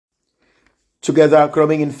Together,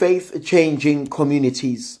 growing in faith, changing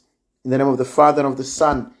communities. In the name of the Father, and of the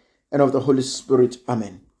Son, and of the Holy Spirit.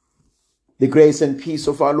 Amen. The grace and peace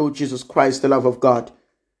of our Lord Jesus Christ, the love of God,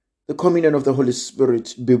 the communion of the Holy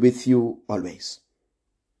Spirit be with you always.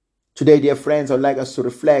 Today, dear friends, I'd like us to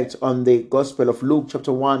reflect on the Gospel of Luke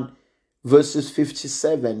chapter 1, verses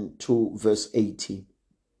 57 to verse 80.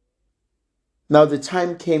 Now the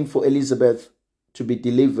time came for Elizabeth to be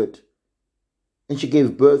delivered, and she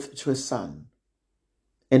gave birth to a son.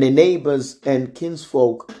 And her neighbors and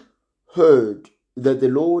kinsfolk heard that the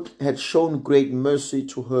Lord had shown great mercy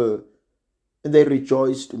to her, and they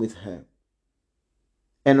rejoiced with her.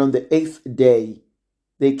 And on the 8th day,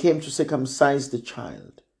 they came to circumcise the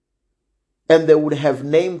child. And they would have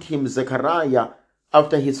named him Zechariah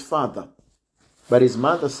after his father. But his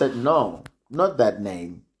mother said, "No, not that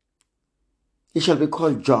name. He shall be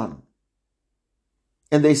called John."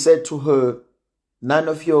 And they said to her, "None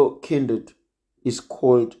of your kindred is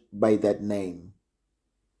called by that name."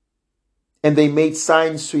 And they made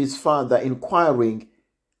signs to his father, inquiring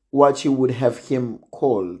what he would have him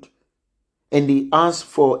called. And he asked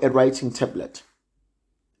for a writing tablet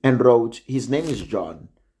and wrote, "His name is John."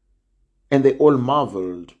 And they all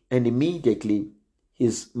marveled, and immediately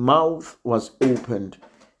his mouth was opened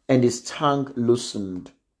and his tongue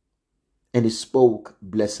loosened, and he spoke,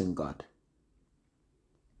 blessing God.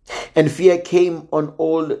 And fear came on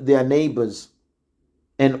all their neighbors,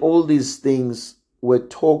 and all these things were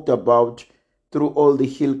talked about through all the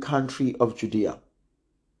hill country of Judea.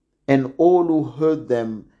 And all who heard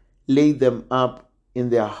them laid them up in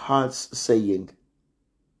their hearts, saying,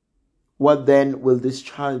 "What then will this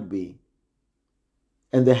child be?"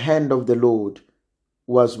 And the hand of the Lord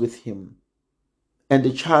was with him. And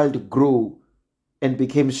the child grew and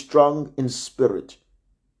became strong in spirit.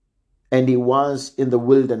 And he was in the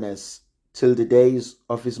wilderness till the days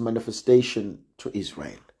of his manifestation to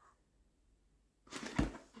Israel.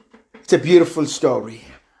 It's a beautiful story.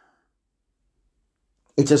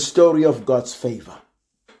 It's a story of God's favor.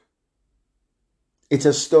 It's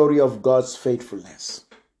a story of God's faithfulness.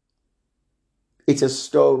 It's a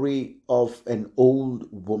story of an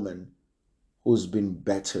old woman who's been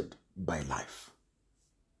battered by life.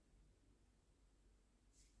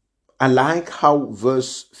 I like how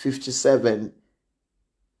verse 57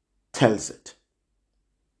 tells it.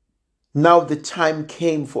 Now the time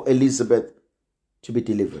came for Elizabeth to be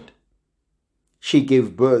delivered. She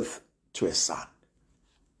gave birth to a son.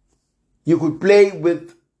 You could play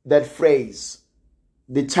with that phrase.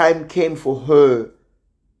 The time came for her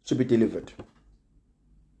to be delivered.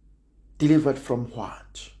 Delivered from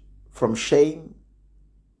what? From shame?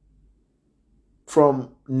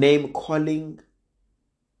 From name calling?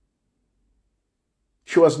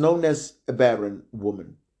 She was known as a barren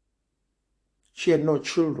woman. She had no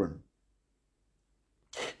children.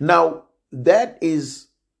 Now, that is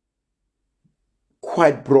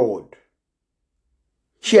quite broad.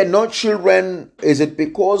 She had no children. Is it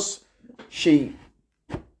because she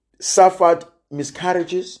suffered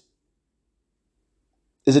miscarriages?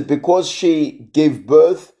 Is it because she gave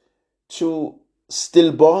birth to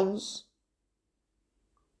stillborns?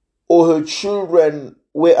 Or her children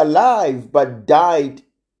were alive but died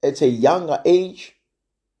at a younger age?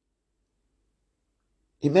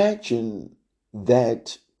 Imagine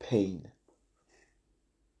that pain.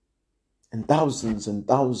 And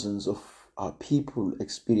thousands of our people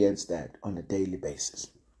experience that on a daily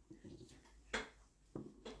basis.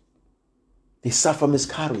 They suffer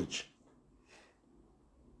miscarriage.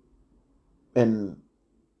 And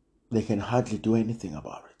they can hardly do anything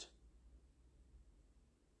about it.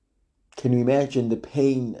 Can you imagine the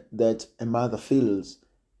pain that a mother feels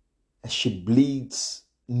as she bleeds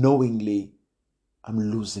knowingly, "I'm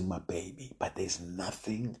losing my baby, but there's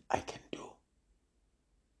nothing I can do"?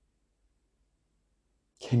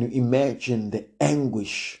 Can you imagine the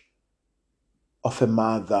anguish of a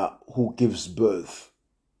mother who gives birth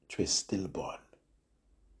to a stillborn?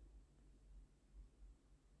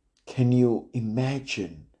 Can you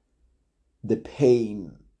imagine the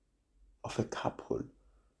pain of a couple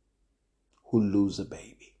who lose a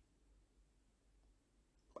baby,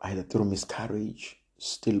 either through miscarriage,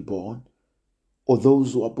 stillborn, or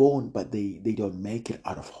those who are born but they don't make it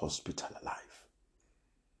out of hospital alive?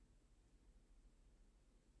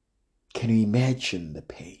 Can you imagine the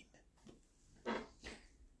pain?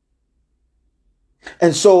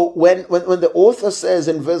 And so when the author says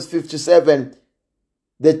in verse 57,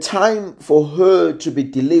 the time for her to be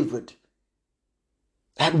delivered,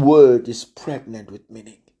 that word is pregnant with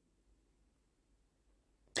meaning.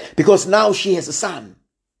 Because now she has a son.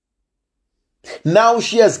 Now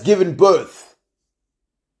she has given birth.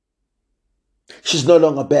 She's no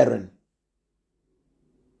longer barren.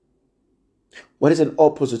 What is an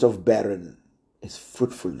opposite of barren? It's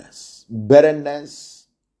fruitfulness. Barrenness,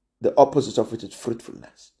 the opposite of it is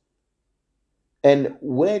fruitfulness. And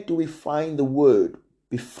where do we find the word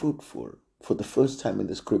be fruitful for the first time in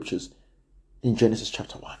the scriptures? In Genesis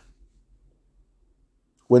chapter 1.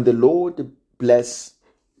 When the Lord blessed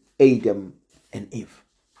Adam and Eve,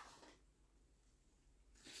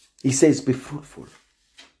 he says, be fruitful,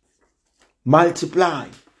 multiply,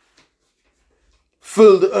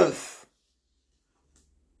 fill the earth,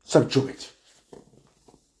 subdue it.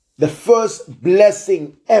 The first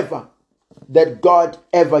blessing ever that God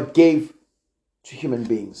ever gave to human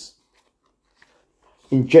beings.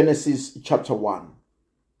 In Genesis chapter 1,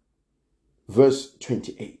 verse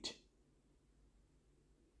 28.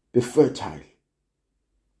 Be fertile,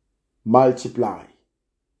 multiply,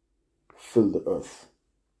 fill the earth,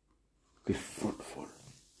 be fruitful.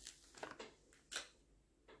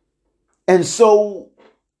 And so,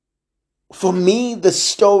 for me, the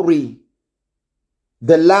story,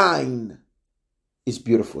 the line is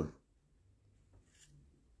beautiful.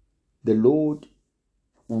 The Lord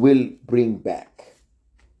will bring back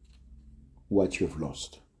what you've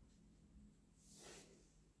lost.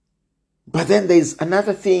 But then there's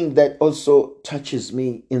another thing that also touches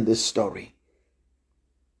me in this story.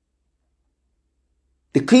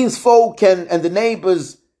 The kinsfolk and the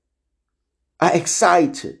neighbors are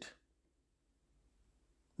excited.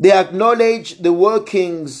 They acknowledge the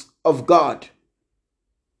workings of God.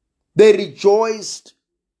 They rejoiced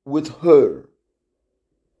with her.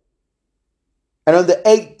 And on the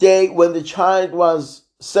 8th day, when the child was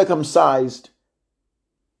circumcised,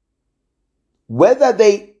 whether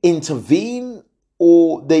they intervene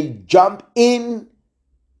or they jump in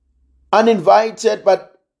uninvited,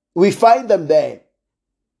 but we find them there.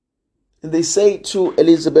 And they say to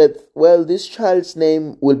Elizabeth, well, this child's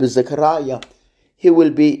name will be Zechariah. He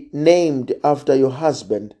will be named after your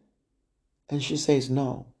husband. And she says,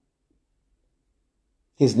 no.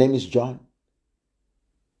 His name is John.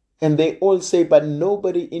 And they all say, but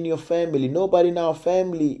nobody in your family, nobody in our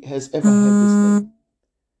family has ever heard this name.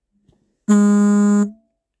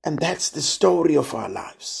 And that's the story of our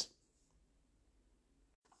lives.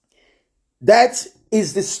 That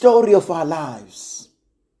is the story of our lives.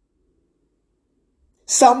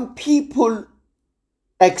 Some people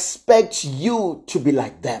expect you to be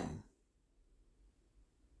like them.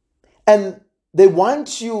 And they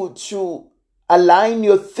want you to align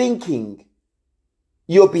your thinking,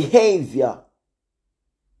 your behavior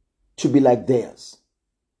to be like theirs.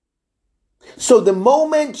 So the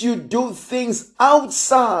moment you do things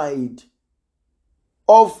outside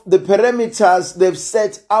of the parameters they've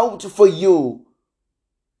set out for you,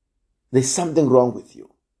 there's something wrong with you.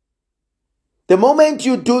 The moment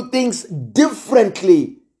you do things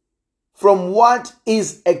differently from what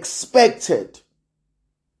is expected,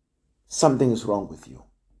 something is wrong with you.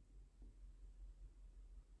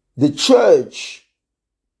 The church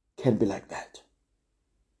can be like that.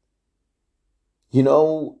 You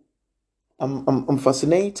know, I'm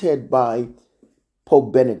fascinated by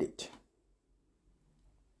Pope Benedict.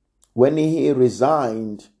 When he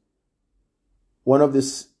resigned, one of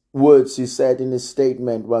the words he said in his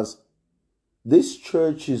statement was, this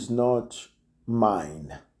church is not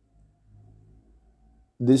mine.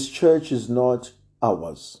 This church is not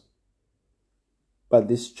ours. But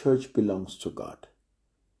this church belongs to God.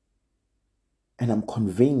 And I'm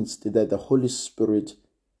convinced that the Holy Spirit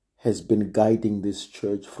has been guiding this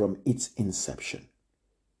church from its inception.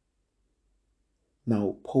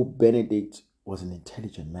 Now, Pope Benedict was an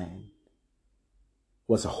intelligent man,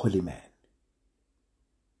 was a holy man.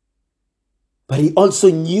 But he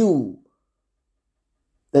also knew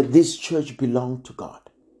that this church belonged to God.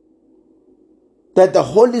 That the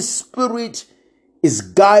Holy Spirit is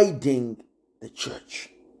guiding the church.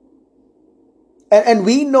 And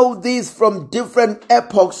we know this from different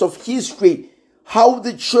epochs of history, how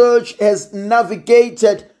the church has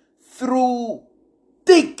navigated through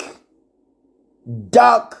thick,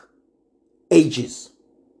 dark ages.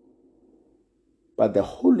 But the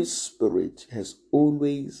Holy Spirit has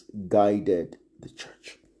always guided the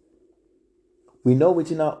church. We know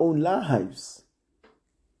it in our own lives.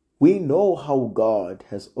 We know how God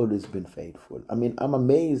has always been faithful. I mean, I'm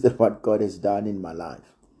amazed at what God has done in my life.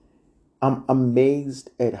 I'm amazed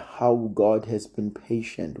at how God has been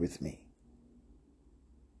patient with me.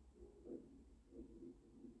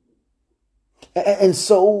 And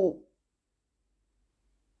so,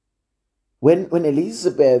 when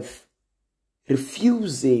Elizabeth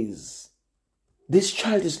refuses, this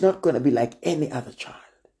child is not going to be like any other child.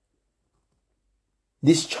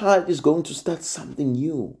 This child is going to start something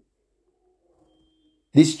new.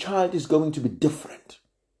 This child is going to be different.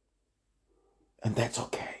 And that's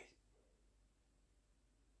okay.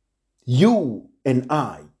 You and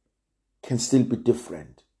I can still be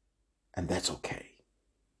different. And that's okay.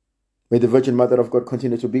 May the Virgin Mother of God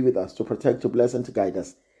continue to be with us, to protect, to bless, and to guide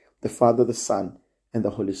us. The Father, the Son, and the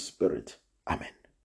Holy Spirit. Amen.